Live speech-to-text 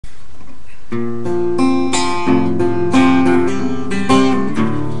That's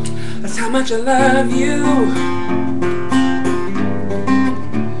how much I love you.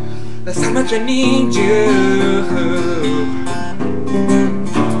 That's how much I need you.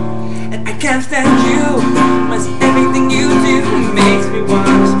 And I can't stand you. Must everything you do makes me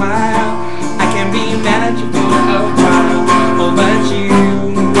wanna smile. I can be mad at you for a while, oh, but you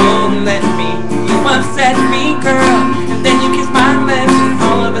won't let me. You upset me, girl. And then you kiss my lips, and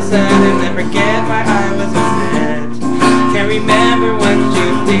all of a sudden I forget why I was upset. Can't remember what you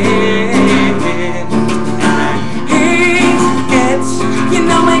did. And I hate it. You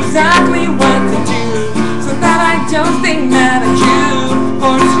know exactly what to do, so that I don't think mad at you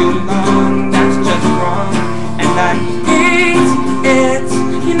for too long. That's just wrong. And I hate it.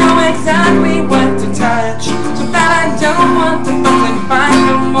 You know exactly what to touch, so that I don't want to fucking fight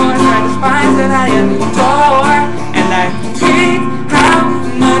no more. Try to despise that I adore. And I hate how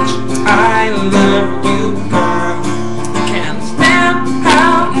much I love you, girl. Can't stand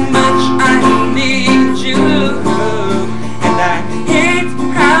how much I need you. And I hate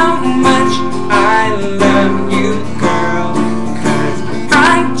how much I love you, girl, 'cause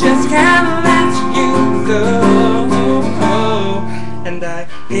I just can't let you go. And I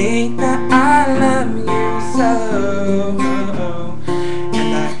hate that I love you so.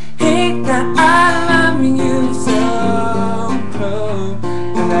 And I hate that I love you so.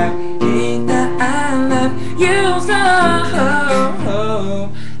 And I hate that I love you so.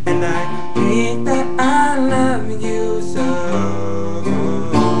 And I hate that I love you so.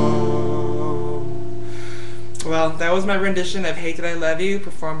 Well, that was my rendition of Hate That I Love You,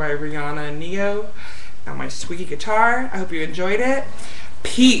 performed by Rihanna and Neyo on my squeaky guitar. I hope you enjoyed it.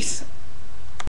 Peace.